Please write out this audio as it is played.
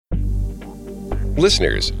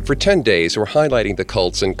Listeners, for 10 days, we're highlighting the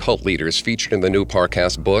cults and cult leaders featured in the new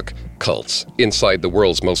Parcast book, CULTS, Inside the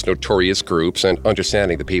World's Most Notorious Groups and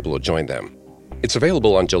Understanding the People Who Joined Them. It's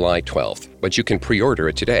available on July 12th, but you can pre-order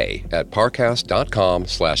it today at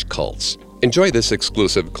parcast.com/cults. Enjoy this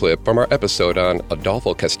exclusive clip from our episode on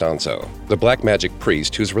Adolfo Constanzo, the black magic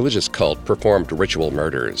priest whose religious cult performed ritual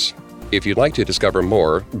murders. If you'd like to discover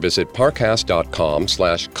more, visit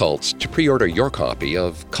parcast.com/cults to pre-order your copy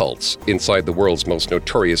of CULTS, Inside the World's Most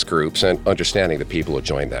Notorious Groups and Understanding the People Who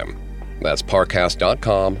Joined Them. That's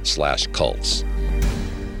parcast.com/cults.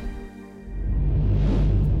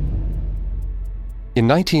 In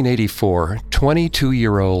 1984,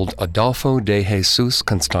 22-year-old Adolfo de Jesus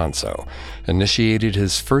Constanzo initiated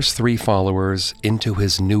his first 3 followers into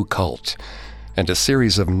his new cult, and a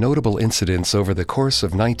series of notable incidents over the course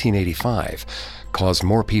of 1985 caused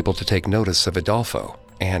more people to take notice of Adolfo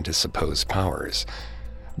and his supposed powers.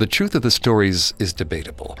 The truth of the stories is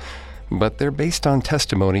debatable, but they're based on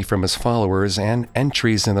testimony from his followers and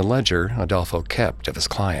entries in the ledger Adolfo kept of his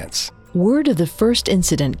clients. Word of the first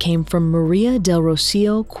incident came from Maria del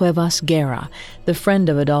Rocio Cuevas Guerra, the friend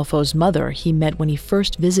of Adolfo's mother he met when he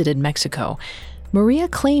first visited Mexico. Maria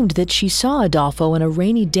claimed that she saw Adolfo on a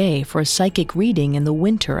rainy day for a psychic reading in the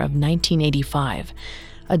winter of 1985.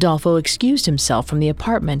 Adolfo excused himself from the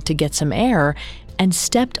apartment to get some air and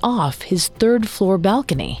stepped off his 3rd-floor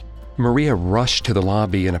balcony. Maria rushed to the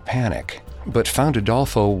lobby in a panic, but found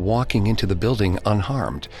Adolfo walking into the building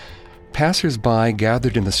unharmed. Passers-by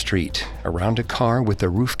gathered in the street around a car with the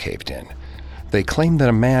roof caved in. They claimed that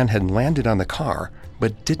a man had landed on the car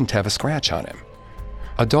but didn't have a scratch on him.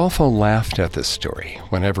 Adolfo laughed at this story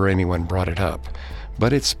whenever anyone brought it up,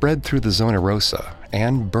 but it spread through the Zona Rosa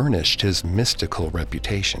and burnished his mystical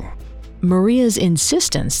reputation. Maria's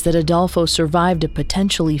insistence that Adolfo survived a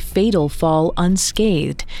potentially fatal fall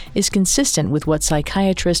unscathed is consistent with what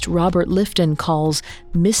psychiatrist Robert Lifton calls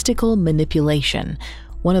mystical manipulation.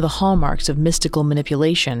 One of the hallmarks of mystical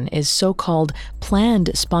manipulation is so-called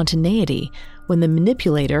planned spontaneity, when the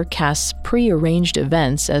manipulator casts pre-arranged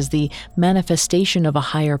events as the manifestation of a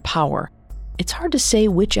higher power. It's hard to say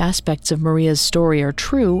which aspects of Maria's story are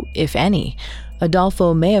true, if any.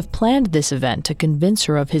 Adolfo may have planned this event to convince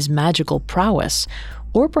her of his magical prowess,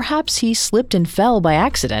 or perhaps he slipped and fell by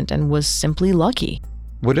accident and was simply lucky.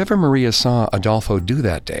 Whatever Maria saw Adolfo do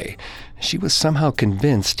that day, she was somehow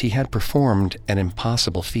convinced he had performed an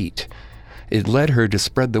impossible feat. It led her to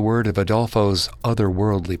spread the word of Adolfo's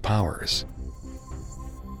otherworldly powers.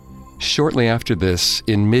 Shortly after this,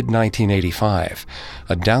 in mid-1985,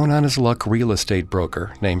 a down-on-his-luck real estate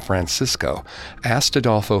broker named Francisco asked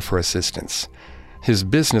Adolfo for assistance. His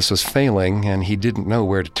business was failing and he didn't know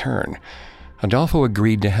where to turn. Adolfo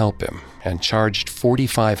agreed to help him and charged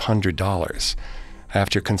 $4,500.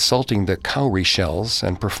 After consulting the cowrie shells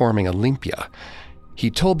and performing a limpia, he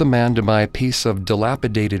told the man to buy a piece of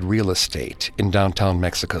dilapidated real estate in downtown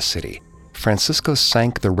Mexico City. Francisco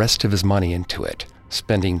sank the rest of his money into it,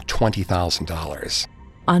 spending $20,000.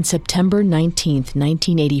 On September 19,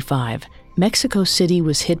 1985, Mexico City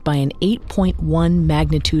was hit by an 8.1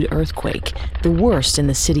 magnitude earthquake, the worst in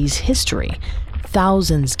the city's history.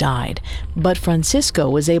 Thousands died, but Francisco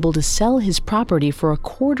was able to sell his property for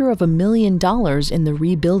 $250,000 in the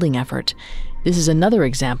rebuilding effort. This is another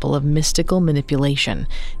example of mystical manipulation.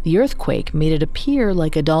 The earthquake made it appear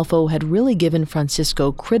like Adolfo had really given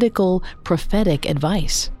Francisco critical, prophetic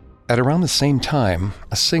advice. At around the same time,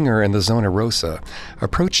 a singer in the Zona Rosa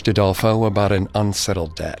approached Adolfo about an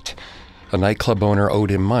unsettled debt. A nightclub owner owed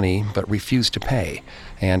him money but refused to pay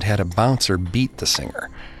and had a bouncer beat the singer.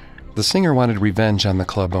 The singer wanted revenge on the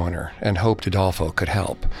club owner and hoped Adolfo could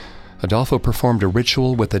help. Adolfo performed a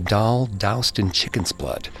ritual with a doll doused in chicken's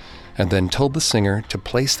blood and then told the singer to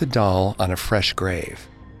place the doll on a fresh grave.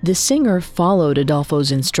 The singer followed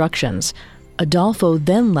Adolfo's instructions. Adolfo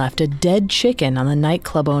then left a dead chicken on the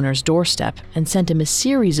nightclub owner's doorstep and sent him a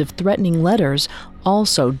series of threatening letters,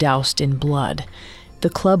 also doused in blood. The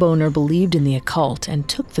club owner believed in the occult and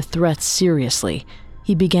took the threats seriously.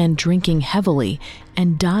 He began drinking heavily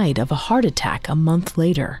and died of a heart attack a month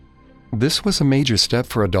later. This was a major step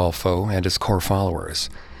for Adolfo and his core followers.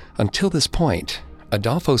 Until this point,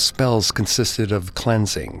 Adolfo's spells consisted of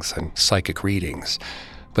cleansings and psychic readings.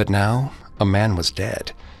 But now, a man was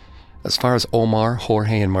dead. As far as Omar,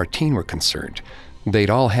 Jorge, and Martin were concerned, they'd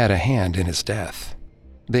all had a hand in his death.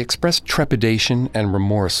 They expressed trepidation and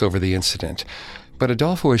remorse over the incident, but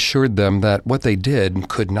Adolfo assured them that what they did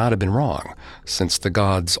could not have been wrong, since the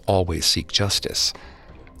gods always seek justice.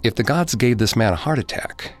 If the gods gave this man a heart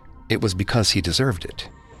attack, it was because he deserved it.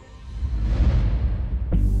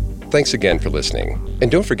 Thanks again for listening. And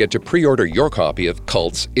don't forget to pre-order your copy of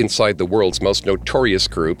Cults, Inside the World's Most Notorious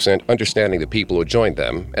Groups and Understanding the People Who Joined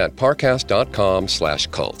Them at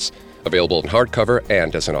parcast.com/cults. Available in hardcover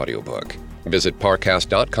and as an audiobook. Visit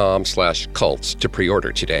parcast.com/cults to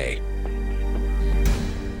pre-order today.